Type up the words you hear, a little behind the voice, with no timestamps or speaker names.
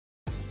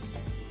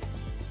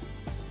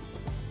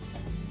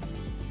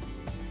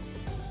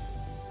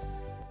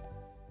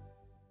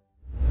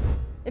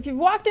If you've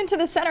walked into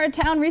the center of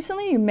town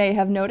recently, you may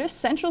have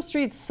noticed Central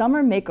Street's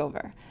summer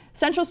makeover.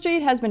 Central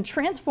Street has been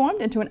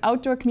transformed into an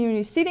outdoor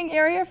community seating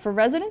area for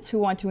residents who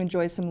want to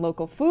enjoy some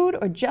local food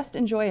or just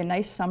enjoy a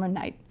nice summer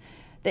night.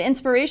 The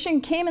inspiration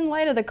came in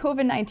light of the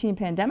COVID-19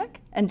 pandemic,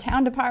 and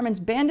town departments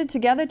banded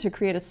together to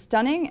create a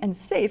stunning and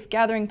safe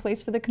gathering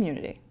place for the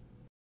community.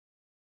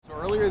 So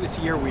earlier this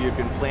year we had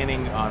been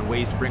planning on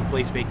ways to bring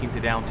placemaking to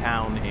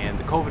downtown, and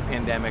the COVID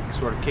pandemic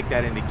sort of kicked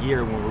that into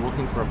gear when we were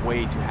looking for a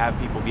way to have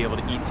people be able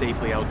to eat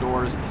safely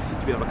outdoors,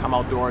 to be able to come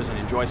outdoors and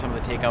enjoy some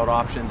of the takeout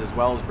options as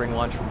well as bring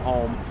lunch from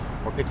home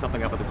or pick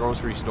something up at the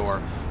grocery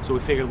store. So we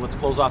figured, let's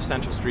close off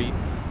Central Street,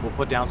 we'll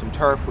put down some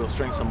turf, we'll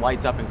string some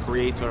lights up and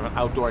create sort of an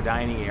outdoor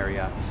dining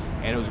area.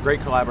 And it was a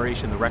great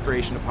collaboration. The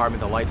Recreation Department,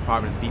 the Light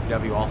Department, the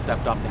DPW all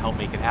stepped up to help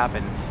make it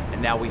happen. And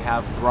now we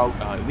have throughout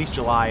at least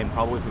July and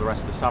probably for the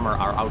rest of the summer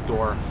our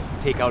outdoor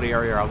takeout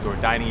area, our outdoor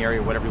dining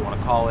area, whatever you want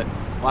to call it.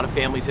 A lot of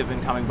families have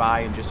been coming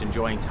by and just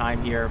enjoying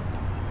time here.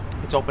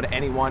 It's open to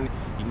anyone.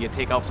 You can get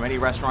takeout from any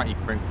restaurant, you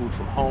can bring food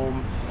from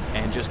home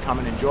and just come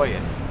and enjoy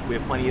it. We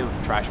have plenty of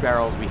trash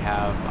barrels, we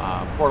have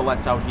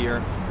portalettes out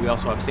here, we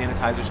also have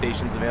sanitizer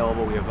stations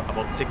available. We have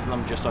about 6 of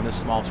them just on this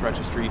small stretch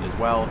of street as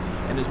well,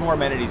 and there's more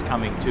amenities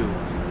coming too.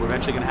 We're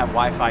eventually going to have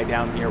Wi-Fi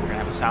down here, we're going to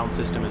have a sound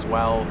system as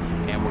well,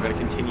 and we're going to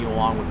continue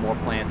along with more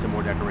plants and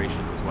more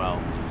decorations as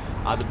well.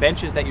 The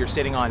benches that you're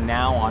sitting on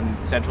now on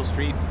Central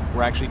Street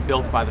were actually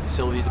built by the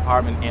Facilities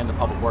Department and the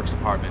Public Works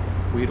Department.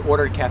 We had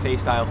ordered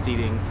cafe-style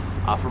seating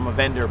from a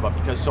vendor, but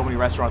because so many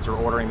restaurants are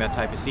ordering that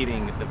type of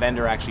seating, the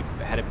vendor actually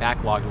had it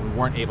backlogged and we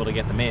weren't able to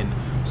get them in.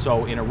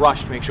 So in a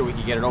rush to make sure we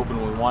could get it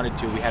open when we wanted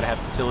to, we had to have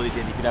Facilities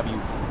and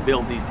DPW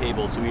build these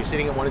tables. So we were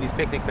sitting at one of these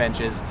picnic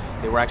benches.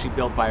 They were actually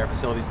built by our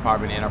Facilities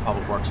Department and our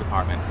Public Works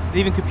Department.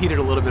 They even competed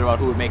a little bit about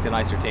who would make the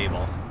nicer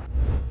table.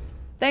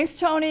 Thanks,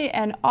 Tony,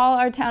 and all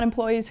our town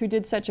employees who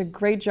did such a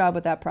great job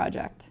with that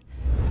project.